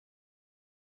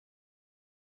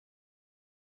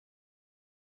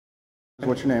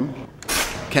What's your name?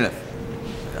 Kenneth.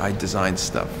 I design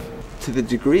stuff. To the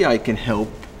degree I can help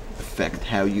affect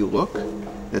how you look,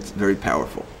 that's very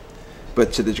powerful.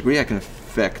 But to the degree I can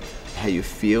affect how you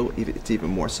feel, it's even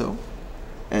more so.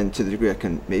 And to the degree I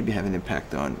can maybe have an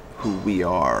impact on who we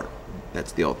are,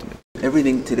 that's the ultimate.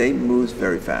 Everything today moves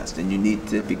very fast and you need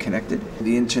to be connected.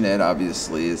 The internet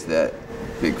obviously is that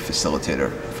big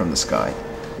facilitator from the sky.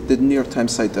 The New York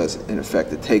Times site does, in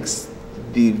effect, it takes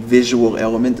the visual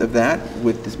element of that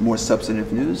with this more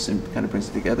substantive news and kind of brings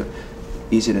it together.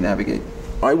 Easy to navigate.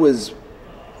 I was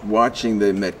watching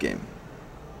the Met game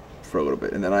for a little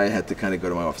bit and then I had to kind of go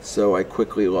to my office. So I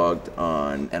quickly logged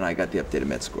on and I got the updated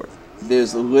Met score.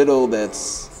 There's a little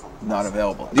that's not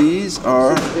available. These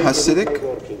are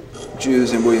Hasidic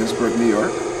Jews in Williamsburg, New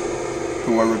York,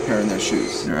 who are repairing their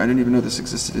shoes. I didn't even know this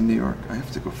existed in New York. I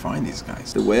have to go find these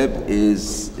guys. The web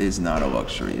is not a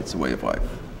luxury, it's a way of life.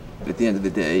 But at the end of the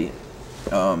day,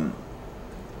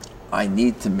 I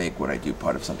need to make what I do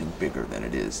part of something bigger than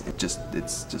it is. It's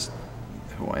just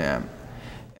who I am.